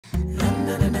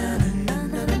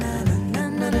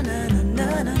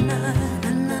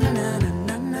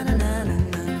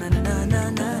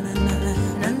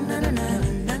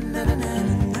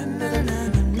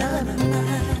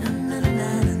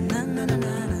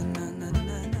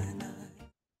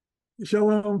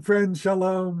Shalom, friends,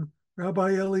 shalom.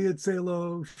 Rabbi Elliot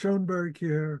Salo, Schoenberg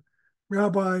here,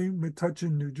 Rabbi,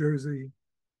 Metuchen, New Jersey.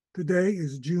 Today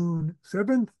is June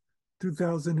 7th,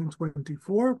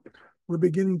 2024. We're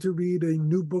beginning to read a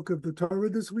new book of the Torah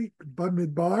this week,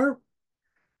 Bamidbar.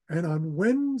 And on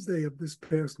Wednesday of this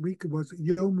past week, it was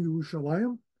Yom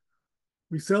Yerushalayim.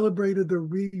 We celebrated the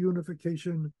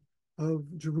reunification of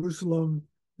Jerusalem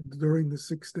during the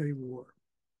Six-Day War.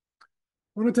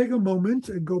 I want to take a moment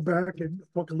and go back and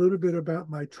talk a little bit about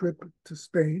my trip to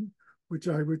Spain, which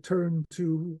I returned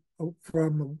to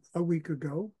from a week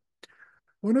ago. I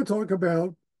want to talk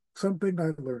about something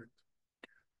I learned.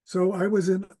 So I was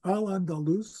in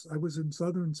Al-Andalus, I was in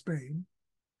southern Spain,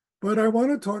 but I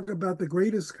want to talk about the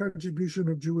greatest contribution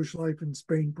of Jewish life in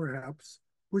Spain, perhaps,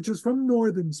 which is from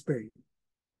northern Spain,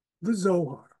 the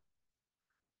Zohar,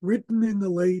 written in the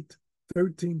late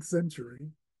 13th century,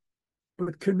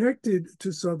 but connected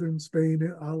to southern Spain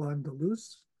and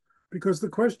Al-Andalus, because the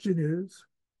question is,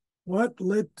 what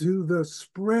led to the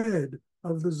spread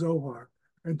of the Zohar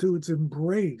and to its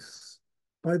embrace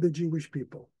by the Jewish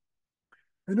people?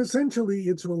 And essentially,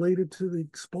 it's related to the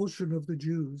expulsion of the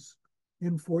Jews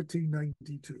in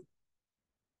 1492.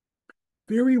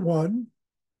 Theory one,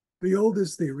 the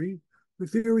oldest theory, the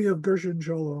theory of Gershon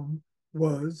Shalom,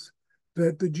 was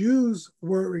that the Jews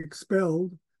were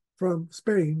expelled from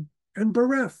Spain and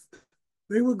bereft.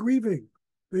 They were grieving.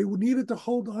 They needed to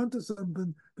hold on to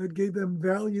something that gave them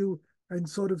value and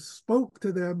sort of spoke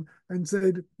to them and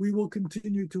said, we will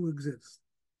continue to exist.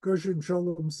 Gershon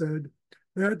Shalom said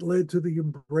that led to the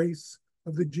embrace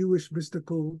of the Jewish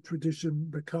mystical tradition,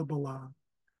 the Kabbalah,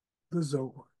 the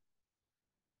Zohar.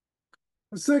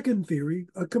 A second theory,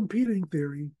 a competing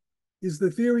theory, is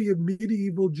the theory of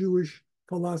medieval Jewish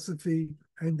philosophy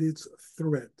and its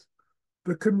threat.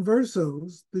 The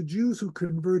conversos, the Jews who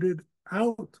converted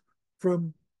out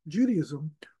from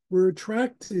Judaism, were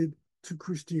attracted to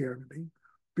Christianity,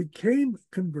 became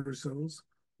conversos,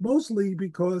 mostly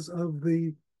because of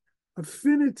the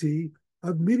affinity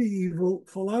of medieval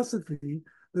philosophy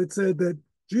that said that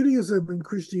Judaism and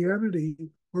Christianity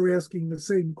were asking the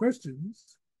same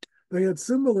questions. They had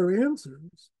similar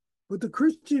answers, but the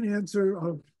Christian answer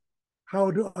of how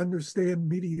to understand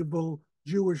medieval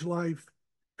Jewish life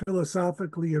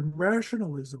philosophically and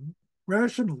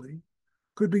rationally,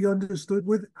 could be understood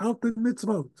without the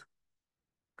mitzvot.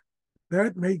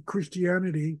 That made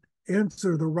Christianity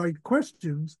answer the right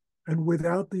questions and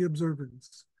without the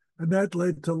observance. And that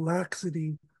led to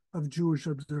laxity of Jewish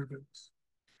observance.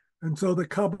 And so the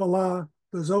Kabbalah,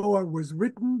 the Zohar, was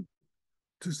written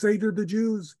to say to the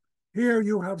Jews, here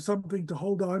you have something to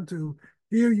hold on to.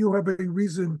 Here you have a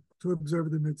reason to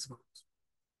observe the mitzvot.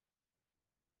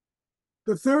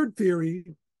 The third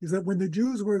theory is that when the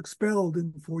Jews were expelled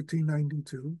in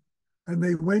 1492 and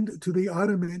they went to the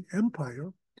Ottoman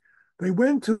Empire, they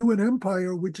went to an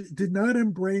empire which did not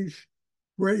embrace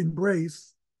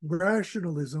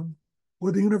rationalism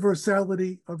or the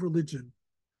universality of religion.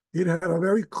 It had a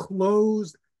very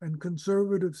closed and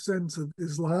conservative sense of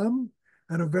Islam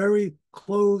and a very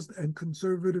closed and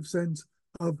conservative sense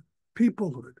of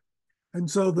peoplehood. And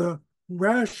so the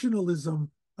rationalism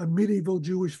of medieval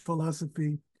Jewish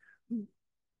philosophy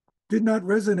did not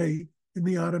resonate in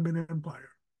the Ottoman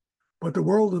Empire. But the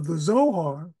world of the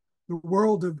Zohar, the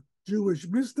world of Jewish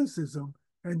mysticism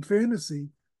and fantasy,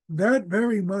 that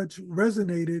very much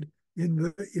resonated in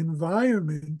the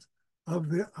environment of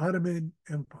the Ottoman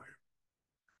Empire.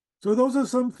 So those are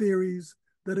some theories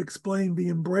that explain the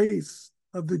embrace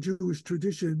of the Jewish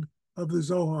tradition of the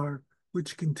Zohar,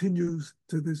 which continues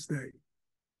to this day.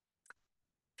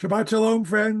 Shabbat Shalom,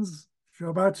 friends.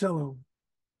 Shabbat Shalom.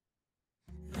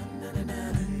 Na na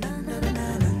na na na na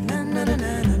na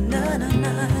na na na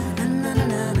na.